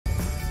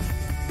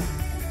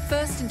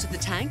First into the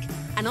tank,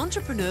 an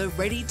entrepreneur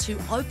ready to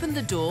open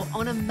the door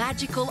on a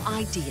magical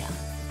idea.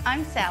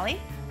 I'm Sally.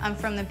 I'm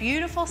from the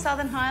beautiful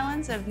Southern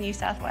Highlands of New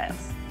South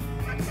Wales.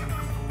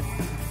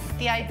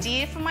 The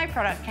idea for my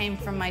product came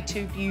from my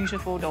two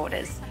beautiful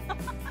daughters.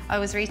 I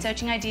was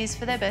researching ideas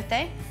for their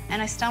birthday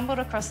and I stumbled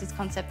across this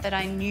concept that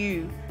I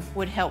knew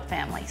would help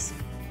families.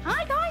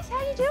 Hi guys, how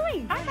are you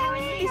doing? Hi, how are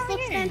you? This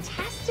looks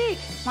fantastic.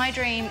 My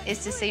dream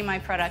is to see my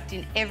product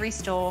in every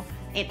store,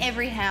 in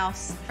every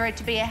house, for it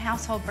to be a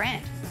household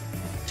brand.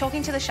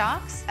 Talking to the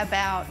sharks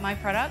about my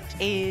product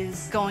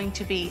is going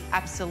to be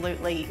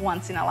absolutely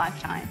once in a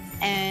lifetime,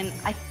 and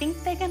I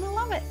think they're going to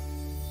love it.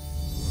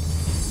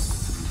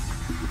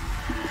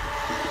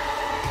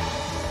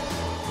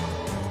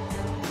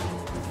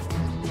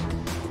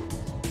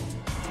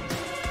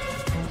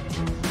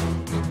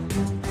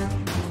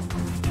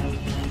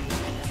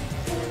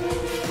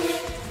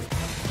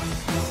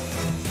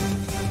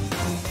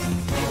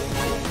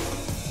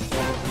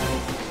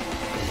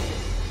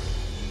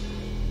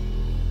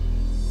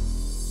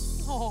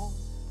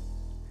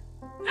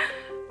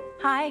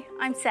 Hi,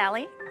 I'm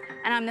Sally,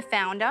 and I'm the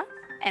founder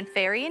and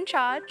fairy in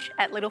charge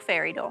at Lil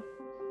Fairy Door.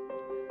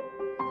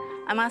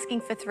 I'm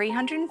asking for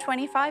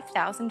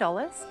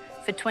 $325,000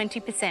 for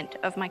 20%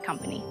 of my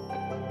company.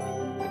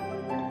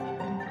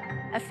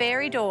 A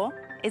fairy door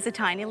is a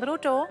tiny little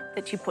door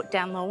that you put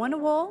down low on a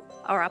wall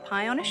or up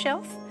high on a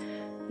shelf,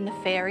 and the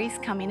fairies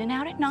come in and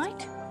out at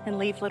night and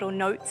leave little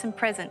notes and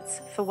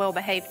presents for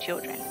well-behaved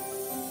children.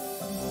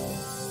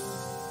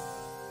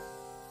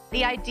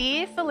 The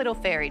idea for Lil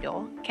Fairy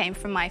Door came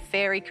from my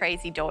fairy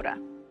crazy daughter.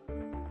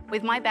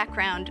 With my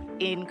background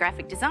in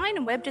graphic design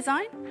and web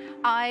design,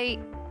 I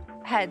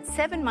had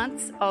 7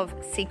 months of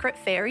secret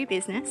fairy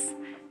business,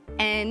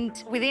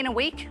 and within a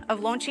week of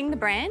launching the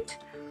brand,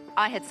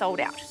 I had sold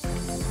out.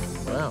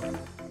 Wow.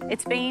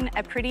 It's been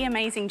a pretty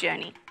amazing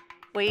journey.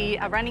 We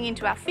are running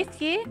into our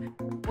 5th year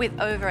with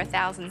over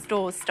 1,000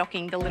 stores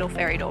stocking the Lil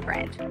Fairy Door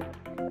brand.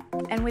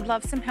 And we'd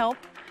love some help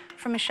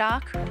from a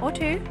shark or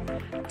two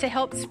to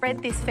help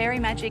spread this fairy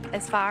magic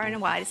as far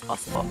and wide as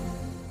possible.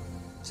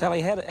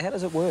 Sally, how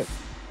does it work?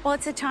 Well,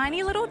 it's a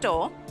tiny little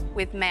door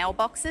with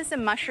mailboxes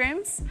and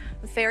mushrooms,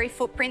 with fairy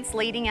footprints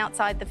leading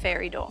outside the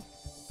fairy door.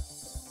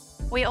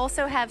 We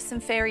also have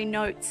some fairy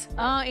notes.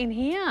 Oh, in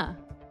here?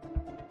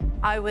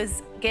 I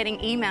was getting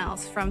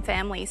emails from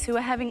families who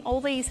are having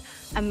all these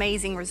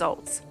amazing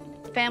results.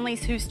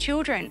 Families whose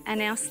children are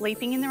now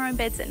sleeping in their own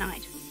beds at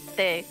night.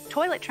 They're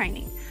toilet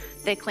training.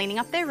 They're cleaning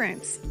up their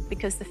rooms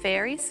because the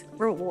fairies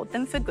reward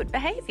them for good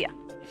behaviour.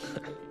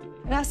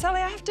 Now,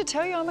 Sally, I have to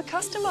tell you, I'm a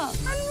customer.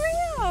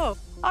 Unreal!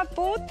 I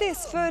bought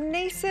this for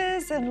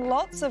nieces and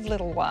lots of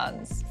little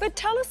ones. But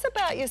tell us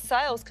about your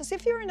sales, because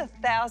if you're in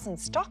 1,000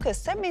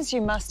 stockists, that means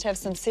you must have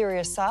some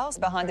serious sales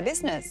behind the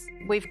business.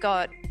 We've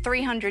got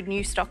 300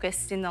 new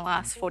stockists in the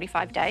last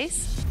 45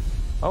 days.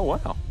 Oh,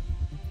 wow.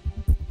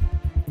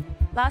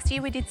 Last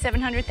year we did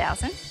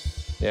 700,000.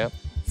 Yeah.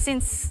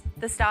 Since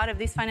the start of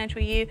this financial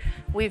year,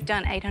 we've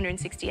done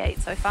 868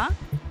 so far.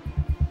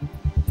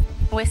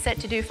 We're set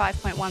to do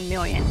 5.1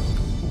 million.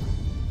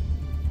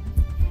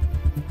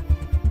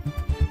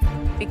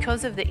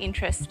 Because of the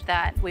interest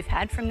that we've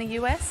had from the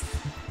US,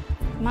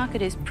 the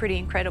market is pretty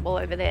incredible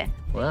over there.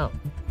 Wow.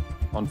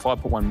 On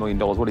 $5.1 million,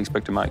 what do you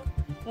expect to make?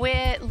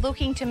 We're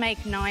looking to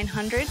make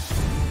 900.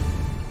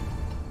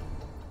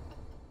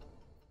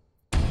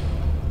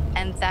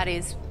 And that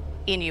is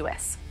in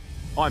US.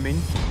 I'm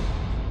in.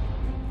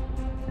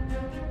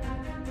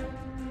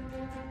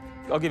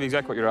 I'll give you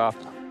exactly what you're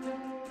after.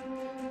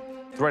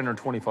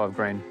 325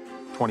 grand,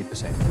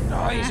 20%.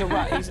 No, he's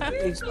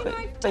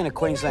been a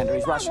Queenslander.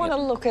 He's rushing I want it.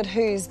 to look at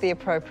who's the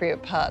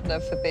appropriate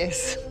partner for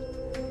this.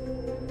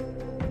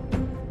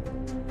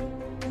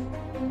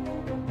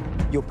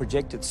 Your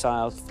projected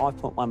sales,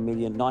 5.1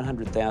 million,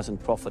 900,000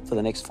 profit for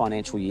the next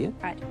financial year.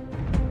 Right.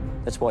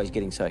 That's why he's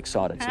getting so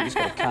excited. So you just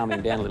got to calm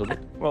him down a little bit.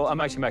 Well, I'm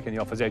actually making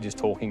the offers. They're just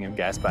talking and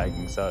gas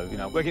bagging. So, you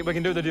know, we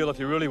can do the deal if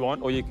you really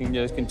want, or you can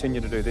just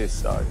continue to do this,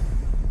 so.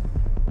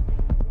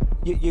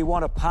 You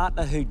want a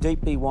partner who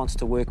deeply wants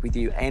to work with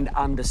you and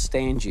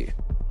understand you.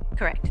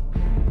 Correct.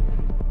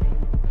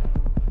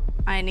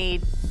 I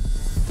need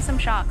some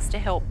sharks to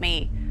help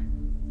me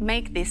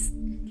make this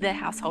the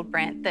household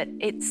brand that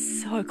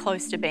it's so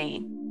close to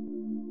being.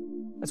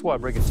 That's why I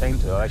bring a team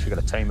to. I actually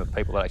got a team of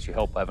people that actually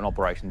help. I have an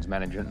operations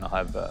manager and I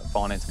have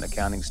finance and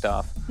accounting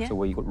staff. Yeah. So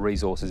we put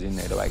resources in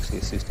there to actually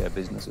assist our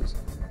businesses.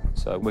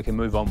 So we can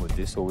move on with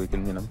this, or we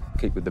can, you know,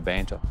 keep with the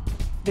banter.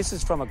 This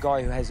is from a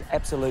guy who has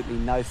absolutely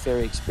no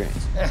fairy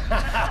experience.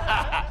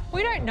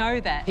 We don't know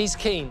that. He's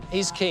keen.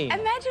 He's keen.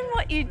 Imagine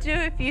what you'd do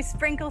if you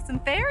sprinkle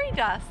some fairy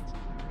dust.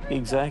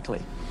 Exactly.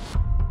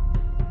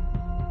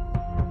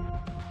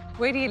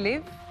 Where do you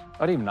live?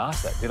 I didn't even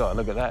ask that, did I?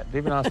 Look at that.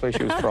 Didn't even ask where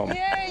she was from.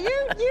 Yeah,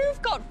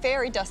 you've got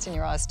fairy dust in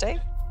your eyes, Steve.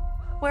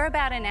 We're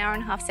about an hour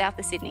and a half south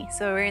of Sydney,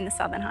 so we're in the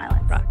Southern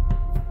Highlands. Right.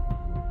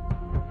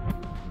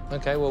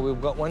 OK, well, we've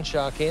got one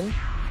shark in.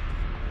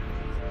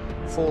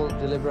 before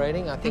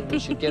deliberating. I think we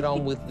should get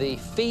on with the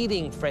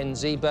feeding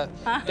frenzy, but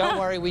don't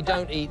worry, we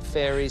don't eat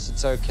fairies.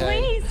 It's okay.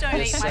 Please don't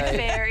You're eat my safe.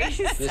 fairies.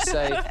 You're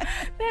safe.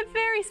 They're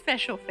very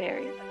special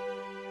fairies.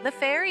 The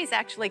fairies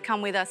actually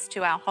come with us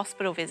to our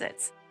hospital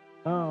visits.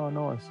 Oh,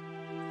 nice.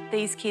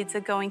 These kids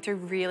are going through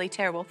really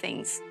terrible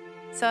things.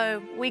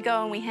 So we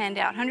go and we hand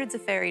out hundreds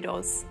of fairy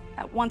doors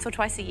once or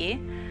twice a year,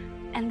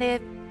 and they're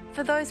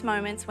for those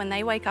moments when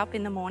they wake up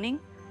in the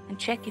morning and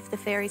check if the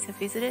fairies have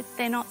visited,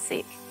 they're not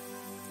sick.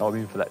 I'll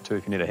be in for that too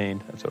if you need a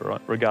hand. That's all right,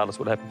 regardless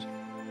what happens.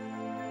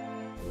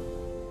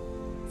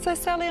 So,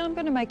 Sally, I'm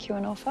going to make you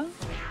an offer.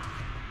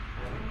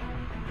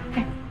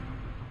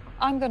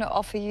 I'm going to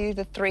offer you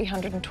the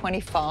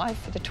 $325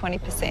 for the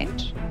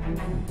 20%.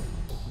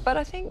 But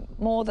I think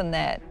more than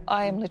that,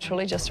 I am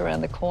literally just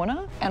around the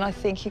corner, and I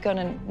think you're going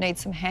to need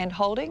some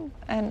hand-holding,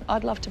 and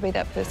I'd love to be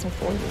that person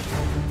for you.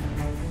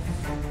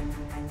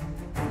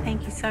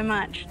 Thank you so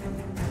much.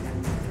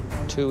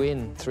 2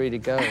 in, 3 to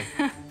go.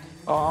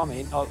 Oh, I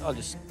mean, I'll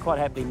just quite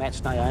happily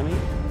match Naomi.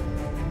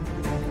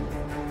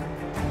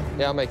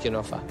 Yeah, I'll make you an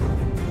offer.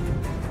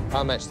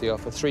 I'll match the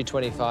offer,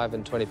 $325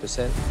 and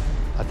 20%.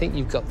 I think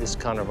you've got this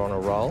kind of on a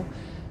roll,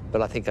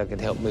 but I think I can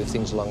help move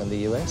things along in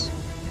the US.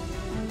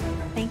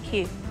 Thank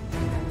you.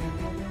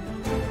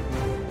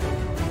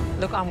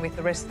 Look, I'm with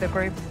the rest of the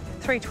group.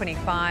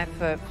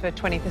 $325 for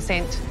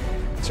 20%.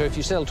 So if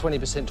you sell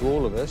 20% to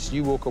all of us,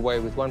 you walk away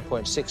with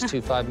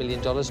 $1.625 million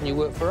and you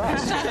work for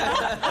us.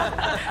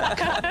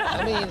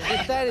 I mean,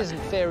 if that isn't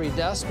fairy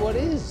dust, what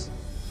is?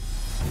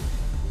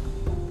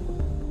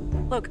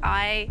 Look,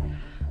 I'm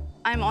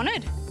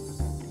honoured.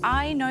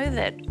 I know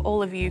that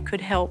all of you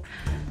could help.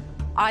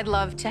 I'd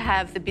love to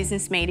have the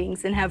business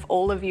meetings and have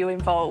all of you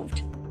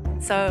involved.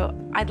 So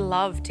I'd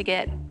love to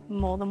get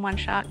more than one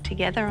shark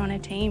together on a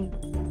team.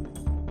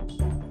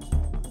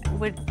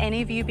 Would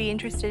any of you be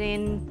interested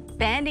in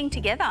banding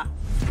together?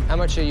 How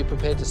much are you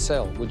prepared to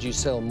sell? Would you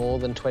sell more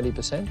than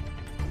 20%?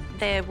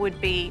 There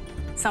would be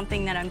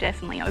something that I'm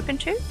definitely open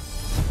to.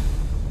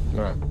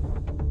 All right.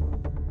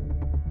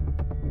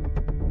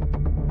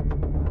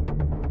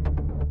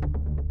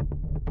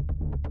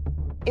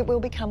 It will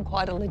become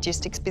quite a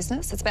logistics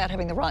business. It's about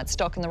having the right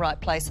stock in the right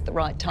place at the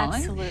right time.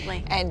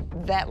 Absolutely. And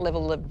that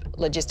level of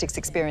logistics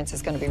experience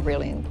is going to be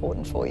really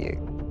important for you.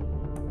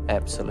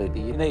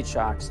 Absolutely. You need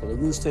sharks that are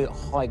used to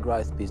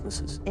high-growth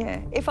businesses. Yeah.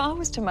 If I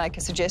was to make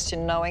a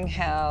suggestion, knowing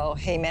how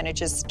he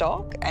manages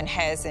stock and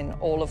has in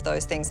all of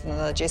those things in the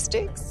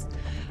logistics,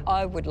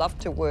 I would love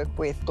to work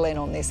with Glenn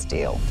on this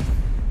deal.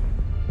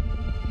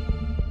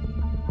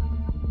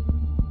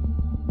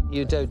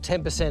 You do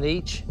 10%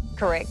 each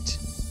Correct.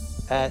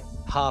 at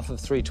half of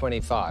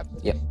 325.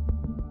 Yep.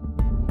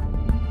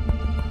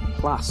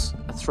 Plus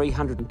a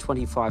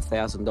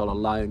 $325,000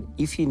 loan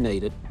if you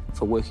need it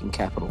for working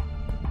capital.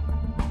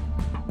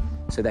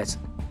 So that's,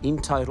 in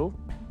total,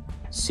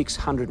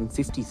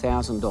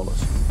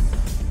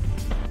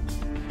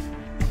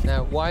 $650,000.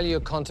 Now, while you're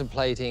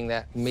contemplating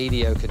that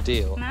mediocre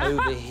deal,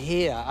 over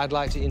here, I'd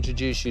like to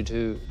introduce you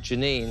to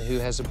Janine, who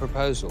has a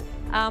proposal.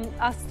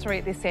 Us three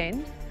at this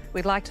end,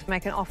 we'd like to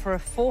make an offer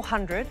of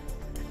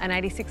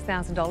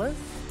 $486,000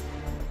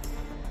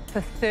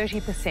 for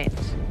 30%.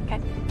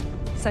 Okay.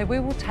 So we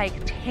will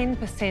take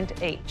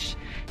 10% each.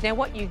 Now,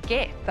 what you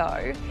get,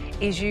 though,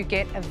 is you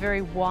get a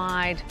very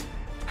wide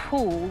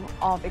pool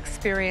of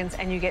experience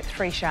and you get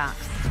 3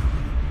 sharks.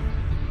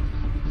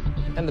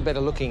 And the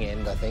better looking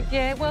end, I think.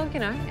 Yeah, well, you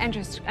know,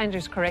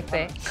 Andrew's correct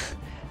there.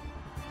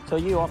 So are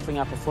you offering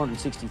up a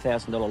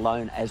 $460,000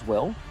 loan as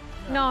well?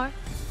 No.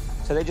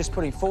 So they're just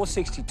putting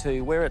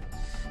 $462, we're at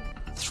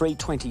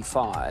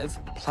 $325,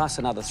 plus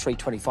another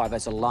 $325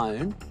 as a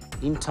loan,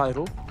 in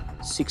total,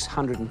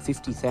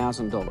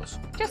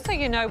 $650,000. Just so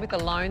you know, with the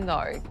loan,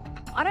 though,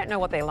 I don't know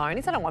what their loan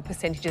is. I don't know what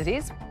percentage it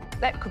is.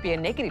 That could be a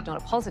negative,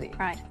 not a positive.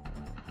 Right.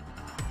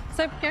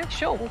 So, you know,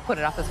 sure, we'll put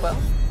it up as well.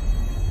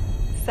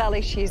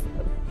 Sally, she's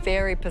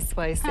very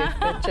persuasive,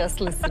 but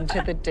just listen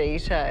to the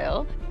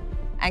detail.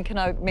 And can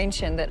I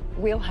mention that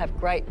we'll have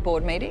great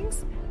board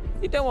meetings?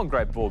 You don't want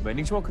great board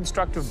meetings, you want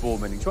constructive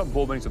board meetings. You want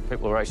board meetings with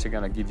people who are actually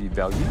going to give you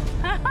value.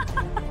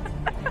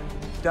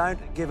 Don't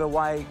give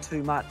away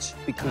too much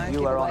because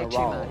you are on a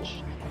roll.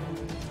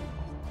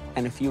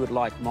 And if you would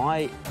like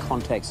my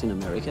contacts in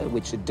America,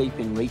 which are deep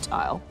in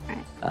retail,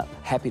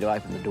 happy to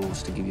open the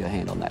doors to give you a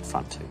hand on that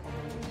front too.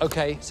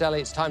 OK,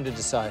 Sally, it's time to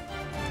decide.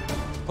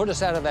 Put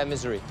us out of our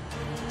misery.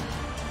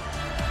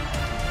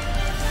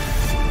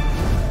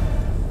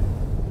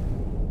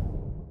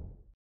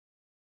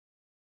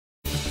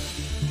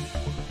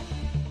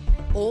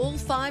 All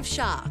 5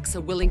 sharks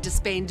are willing to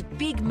spend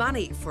big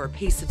money for a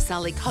piece of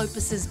Sally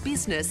Copus's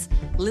business,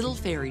 Lil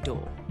Fairy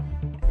Door.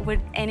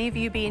 Would any of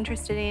you be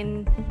interested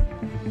in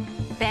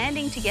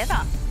banding together?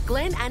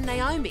 Glenn and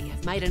Naomi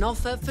have made an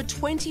offer for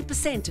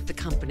 20% of the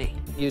company,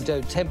 You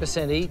do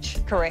 10%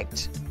 each.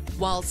 Correct.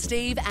 while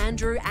Steve,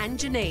 Andrew and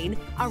Janine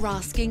are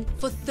asking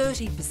for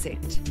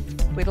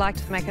 30%. We'd like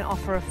to make an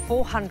offer of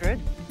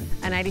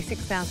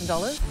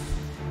 $486,000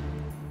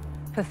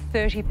 for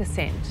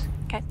 30%.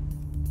 Okay.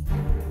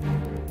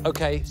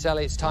 OK,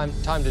 Sally, it's time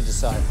to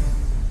decide.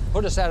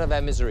 Put us out of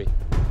our misery.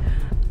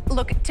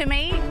 Look, to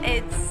me,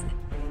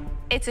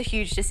 it's a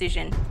huge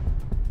decision.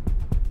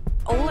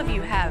 All of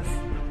you have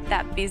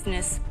that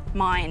business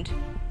mind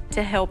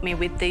to help me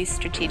with these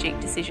strategic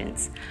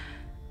decisions.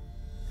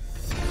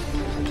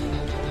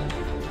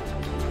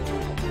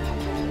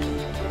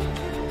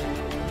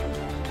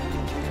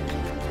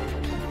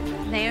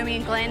 Naomi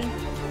and Glenn,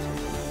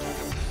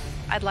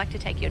 I'd like to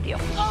take your deal.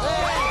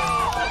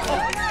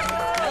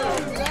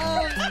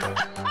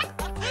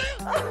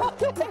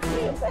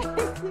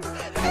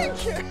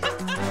 Thank you.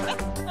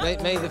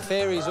 May the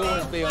fairies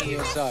always be on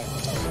your side.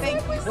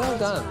 Thank you. Well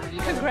done.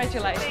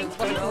 Congratulations.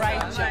 What a great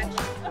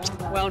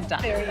job. Well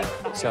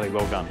done. Sally,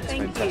 well done. It's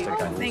fantastic.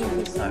 Thank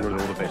you. Really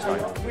all the best,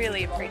 mate.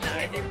 Really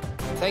appreciate it.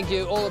 Thank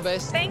you. All the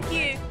best. Thank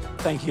you.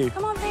 Thank you.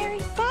 Come on, Fairy.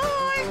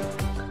 Bye.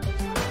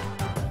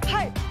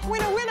 Hey,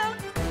 winner, winner.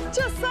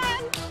 Just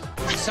saying.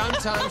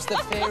 Sometimes the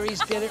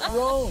fairies get it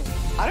wrong.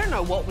 I don't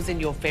know what was in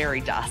your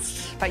fairy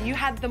dust, but you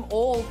had them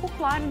all hook,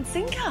 line and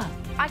sinker.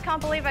 I can't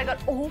believe I got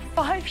all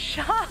 5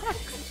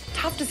 sharks.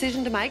 Tough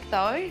decision to make,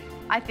 though.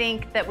 I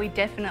think that we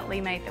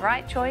definitely made the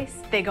right choice.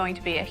 They're going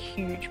to be a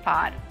huge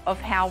part of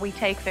how we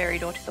take Fairy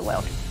Door to the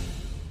world.